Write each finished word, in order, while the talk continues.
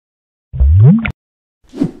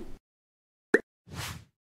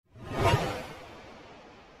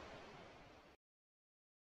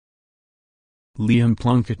Liam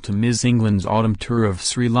Plunkett to miss England's autumn tour of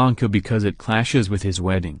Sri Lanka because it clashes with his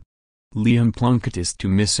wedding. Liam Plunkett is to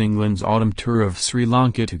miss England's autumn tour of Sri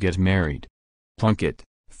Lanka to get married. Plunkett,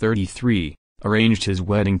 33, arranged his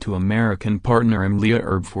wedding to American partner Emeleah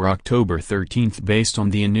Erb for October 13 based on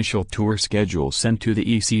the initial tour schedule sent to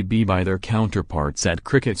the ECB by their counterparts at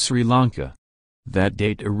Cricket Sri Lanka. That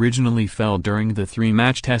date originally fell during the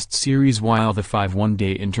 3-match test series while the 5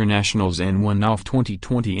 one-day internationals and one-off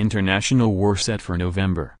 2020 international were set for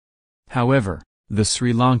November. However, the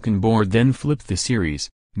Sri Lankan board then flipped the series,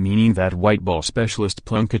 meaning that white ball specialist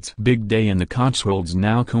Plunkett's big day in the Cotswolds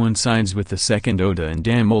now coincides with the second ODI in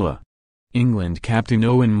Damola. England captain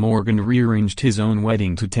Owen Morgan rearranged his own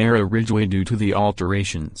wedding to Tara Ridgway due to the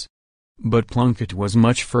alterations. But Plunkett was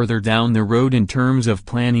much further down the road in terms of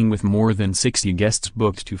planning with more than 60 guests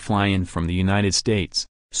booked to fly in from the United States,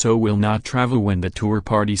 so will not travel when the tour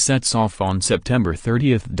party sets off on September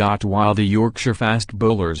 30. While the Yorkshire fast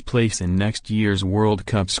bowler's place in next year's World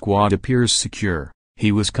Cup squad appears secure,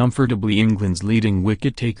 he was comfortably England's leading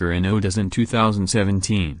wicket-taker in ODIs in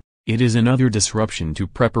 2017. It is another disruption to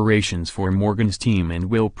preparations for Morgan's team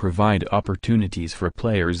and will provide opportunities for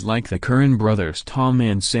players like the Curran brothers Tom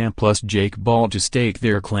and Sam plus Jake Ball to stake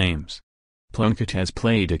their claims. Plunkett has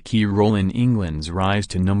played a key role in England's rise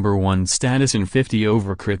to number 1 status in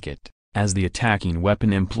 50-over cricket, as the attacking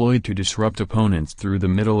weapon employed to disrupt opponents through the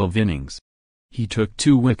middle of innings. He took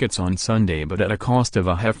 2 wickets on Sunday but at a cost of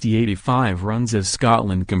a hefty 85 runs as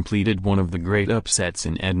Scotland completed one of the great upsets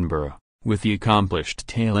in Edinburgh, with the accomplished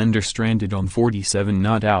tail-ender stranded on 47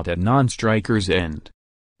 not out at non-striker's end.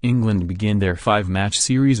 England begin their 5-match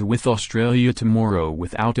series with Australia tomorrow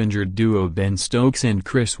without injured duo Ben Stokes and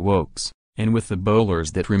Chris Woakes, and with the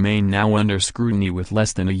bowlers that remain now under scrutiny with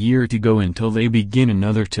less than a year to go until they begin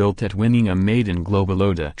another tilt at winning a maiden Global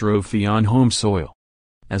ODI trophy on home soil.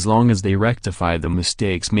 As long as they rectify the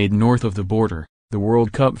mistakes made north of the border, the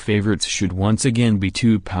World Cup favourites should once again be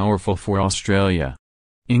too powerful for Australia.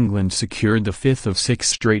 England secured the 5th of 6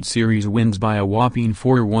 straight series wins by a whopping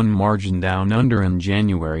 4-1 margin down under in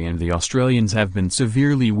January, and the Australians have been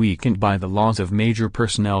severely weakened by the loss of major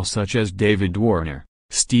personnel such as David Warner,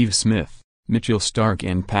 Steve Smith, Mitchell Starc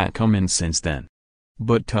and Pat Cummins since then.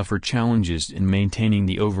 But tougher challenges in maintaining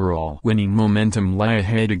the overall winning momentum lie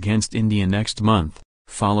ahead against India next month,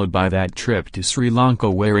 followed by that trip to Sri Lanka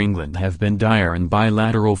where England have been dire in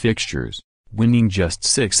bilateral fixtures, winning just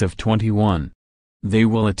 6 of 21. They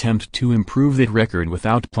will attempt to improve that record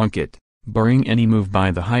without Plunkett, barring any move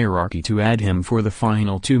by the hierarchy to add him for the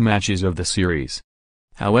final 2 matches of the series.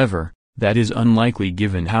 However, that is unlikely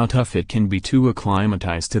given how tough it can be to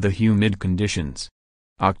acclimatise to the humid conditions.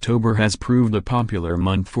 October has proved a popular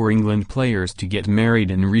month for England players to get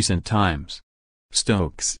married in recent times.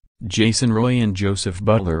 Stokes, Jason Roy and Joseph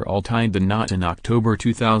Butler all tied the knot in October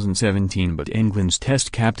 2017, but England's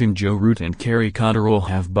Test captain Joe Root and Kerry Cotterill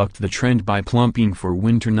have bucked the trend by plumping for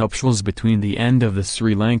winter nuptials between the end of the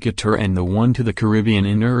Sri Lanka tour and the one to the Caribbean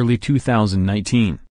in early 2019.